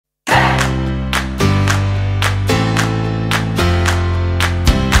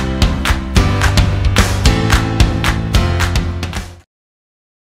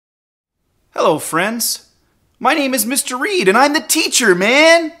Hello, friends. My name is Mr. Reed, and I'm the teacher,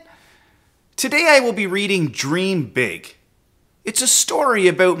 man! Today I will be reading Dream Big. It's a story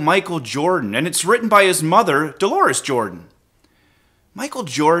about Michael Jordan, and it's written by his mother, Dolores Jordan. Michael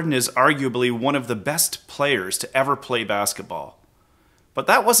Jordan is arguably one of the best players to ever play basketball. But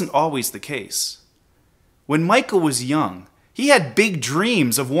that wasn't always the case. When Michael was young, he had big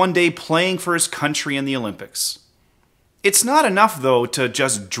dreams of one day playing for his country in the Olympics. It's not enough, though, to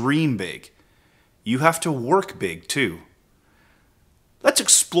just dream big. You have to work big, too. Let's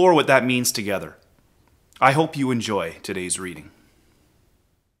explore what that means together. I hope you enjoy today's reading.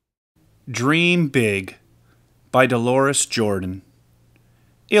 Dream Big by Dolores Jordan.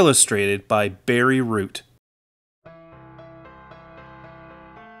 Illustrated by Barry Root.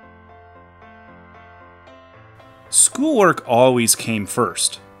 Schoolwork always came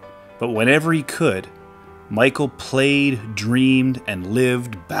first, but whenever he could, Michael played, dreamed, and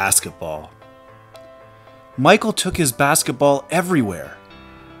lived basketball. Michael took his basketball everywhere.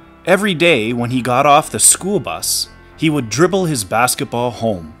 Every day when he got off the school bus, he would dribble his basketball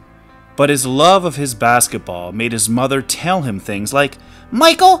home. But his love of his basketball made his mother tell him things like,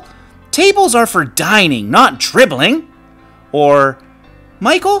 "Michael, tables are for dining, not dribbling." Or,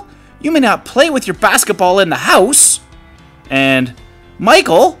 "Michael, you may not play with your basketball in the house." And,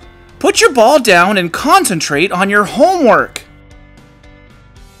 "Michael, put your ball down and concentrate on your homework."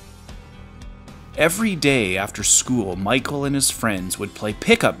 Every day after school, Michael and his friends would play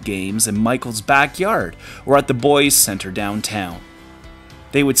pickup games in Michael's backyard or at the boys' center downtown.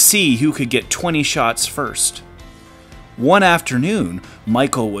 They would see who could get 20 shots first. One afternoon,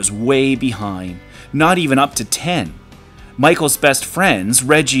 Michael was way behind, not even up to 10. Michael's best friends,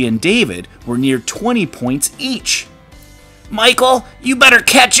 Reggie and David, were near 20 points each. "Michael, you better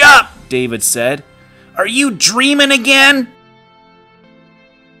catch up," David said. "Are you dreaming again?"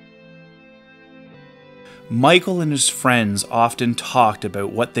 Michael and his friends often talked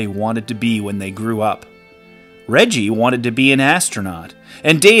about what they wanted to be when they grew up. Reggie wanted to be an astronaut,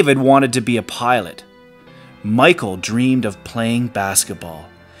 and David wanted to be a pilot. Michael dreamed of playing basketball,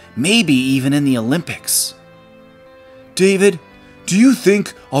 maybe even in the Olympics. "David, do you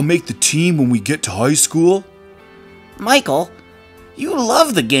think I'll make the team when we get to high school?" "Michael, you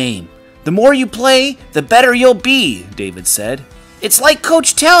love the game. The more you play, the better you'll be," David said. "It's like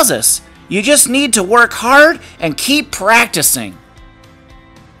Coach tells us. You just need to work hard and keep practicing."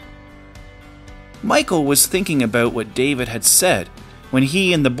 Michael was thinking about what David had said when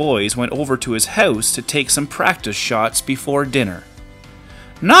he and the boys went over to his house to take some practice shots before dinner.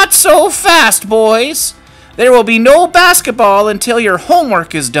 "Not so fast, boys. There will be no basketball until your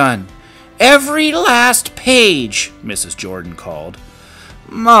homework is done. Every last page," Mrs. Jordan called.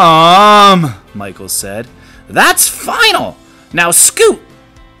 "Mom," Michael said, "that's final. Now scoot."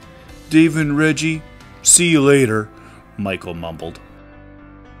 "Dave and Reggie, see you later," Michael mumbled.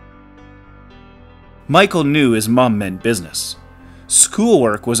 Michael knew his mom meant business.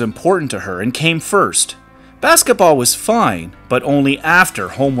 Schoolwork was important to her and came first. Basketball was fine, but only after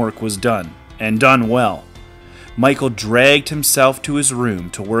homework was done, and done well. Michael dragged himself to his room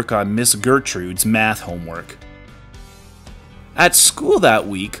to work on Miss Gertrude's math homework. At school that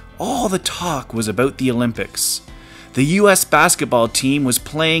week, all the talk was about the Olympics. The U.S. basketball team was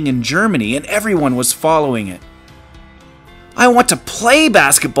playing in Germany and everyone was following it. "I want to play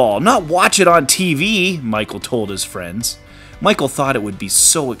basketball, not watch it on TV," Michael told his friends. Michael thought it would be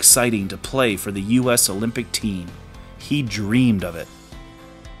so exciting to play for the U.S. Olympic team. He dreamed of it.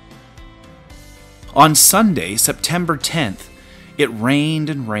 On Sunday, September 10th, it rained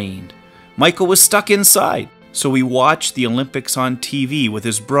and rained. Michael was stuck inside, so he watched the Olympics on TV with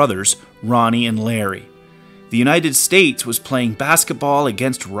his brothers, Ronnie and Larry. The United States was playing basketball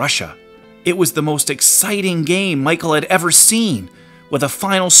against Russia. It was the most exciting game Michael had ever seen, with a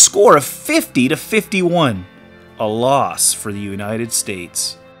final score of 50-51, a loss for the United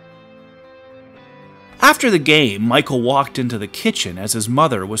States. After the game, Michael walked into the kitchen as his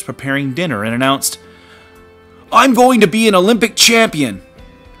mother was preparing dinner and announced, "I'm going to be an Olympic champion."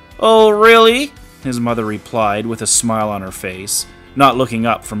 "Oh, really?" his mother replied with a smile on her face, not looking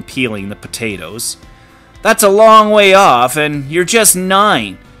up from peeling the potatoes. "That's a long way off, and you're just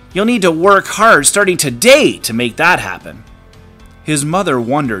 9. You'll need to work hard starting today to make that happen." His mother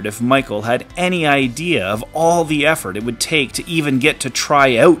wondered if Michael had any idea of all the effort it would take to even get to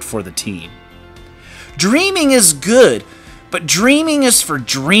try out for the team. "Dreaming is good, but dreaming is for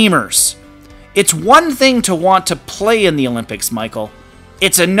dreamers. It's one thing to want to play in the Olympics, Michael.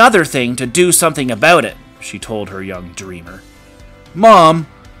 It's another thing to do something about it," she told her young dreamer. "Mom,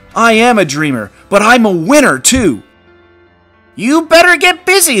 I am a dreamer, but I'm a winner too." "You better get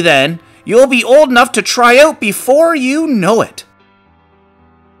busy then. You'll be old enough to try out before you know it.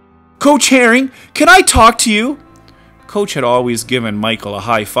 Coach Herring, can I talk to you? Coach had always given Michael a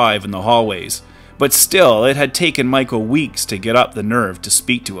high five in the hallways, but still it had taken Michael weeks to get up the nerve to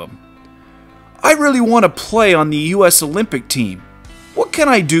speak to him. I really want to play on the U.S. Olympic team. What can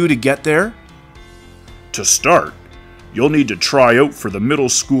I do to get there? To start, you'll need to try out for the middle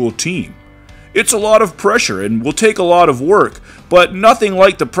school team. It's a lot of pressure and will take a lot of work, but nothing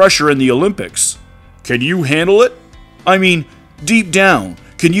like the pressure in the Olympics. Can you handle it? I mean, deep down,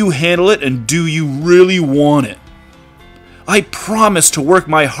 can you handle it, and do you really want it? I promise to work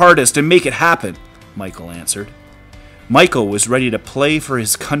my hardest and make it happen, Michael answered. Michael was ready to play for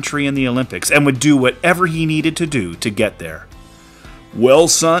his country in the Olympics and would do whatever he needed to do to get there. Well,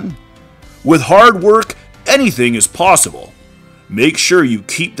 son, with hard work, anything is possible. Make sure you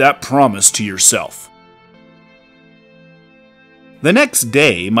keep that promise to yourself. The next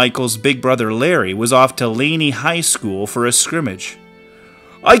day, Michael's big brother Larry was off to Laney High School for a scrimmage.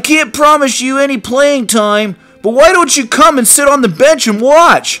 I can't promise you any playing time, but why don't you come and sit on the bench and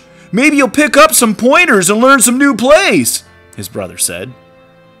watch? Maybe you'll pick up some pointers and learn some new plays, his brother said.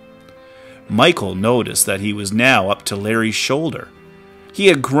 Michael noticed that he was now up to Larry's shoulder. He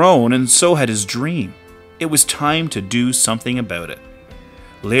had grown, and so had his dream. It was time to do something about it.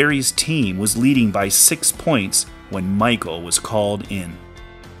 Larry's team was leading by 6 points when Michael was called in.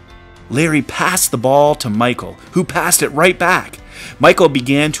 Larry passed the ball to Michael, who passed it right back. Michael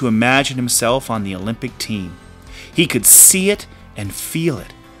began to imagine himself on the Olympic team. He could see it and feel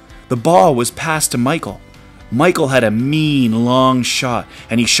it. The ball was passed to Michael. Michael had a mean, long shot,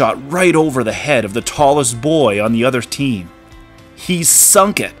 and he shot right over the head of the tallest boy on the other team. He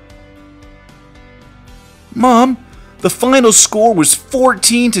sunk it. Mom, the final score was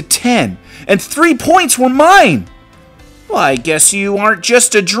 14-10, and 3 points were mine. Well, I guess you aren't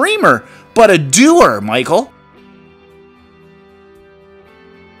just a dreamer, but a doer, Michael.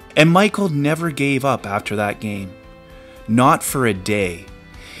 And Michael never gave up after that game. Not for a day.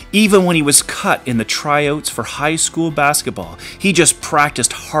 Even when he was cut in the tryouts for high school basketball, he just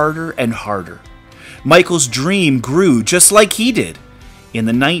practiced harder and harder. Michael's dream grew just like he did. In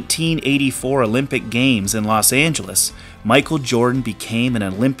the 1984 Olympic Games in Los Angeles, Michael Jordan became an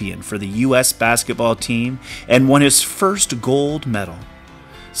Olympian for the U.S. basketball team and won his first gold medal.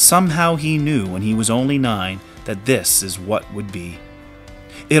 Somehow he knew when he was only 9 that this is what would be.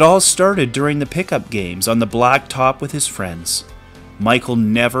 It all started during the pickup games on the blacktop with his friends. Michael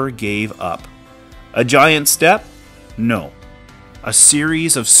never gave up. A giant step? No. A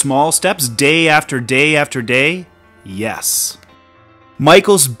series of small steps day after day after day? Yes.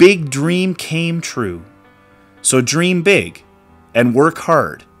 Michael's big dream came true. So dream big and work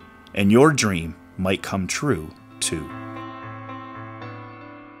hard, and your dream might come true too.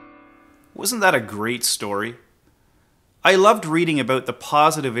 Wasn't that a great story? I loved reading about the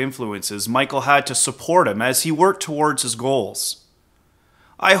positive influences Michael had to support him as he worked towards his goals.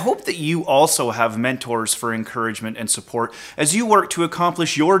 I hope that you also have mentors for encouragement and support as you work to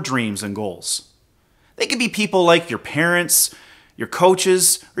accomplish your dreams and goals. They could be people like your parents, your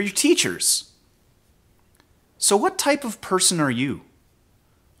coaches, or your teachers. So what type of person are you?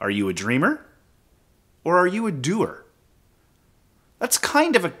 Are you a dreamer? Or are you a doer? That's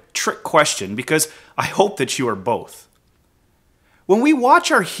kind of a trick question because I hope that you are both. When we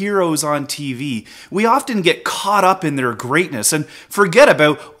watch our heroes on TV, we often get caught up in their greatness and forget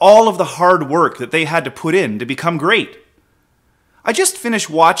about all of the hard work that they had to put in to become great. I just finished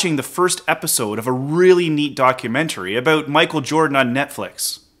watching the first episode of a really neat documentary about Michael Jordan on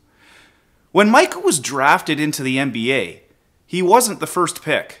Netflix. When Michael was drafted into the NBA, he wasn't the first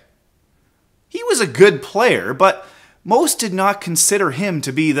pick. He was a good player, but most did not consider him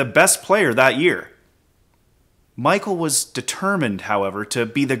to be the best player that year. Michael was determined, however, to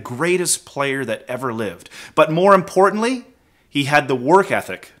be the greatest player that ever lived. But more importantly, he had the work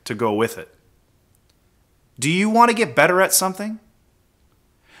ethic to go with it. Do you want to get better at something?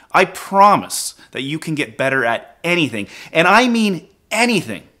 I promise that you can get better at anything, and I mean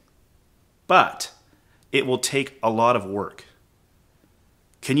anything. But it will take a lot of work.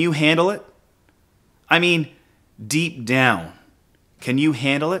 Can you handle it? I mean, deep down, can you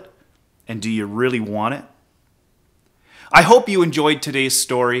handle it? And do you really want it? I hope you enjoyed today's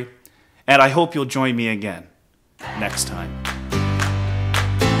story, and I hope you'll join me again next time.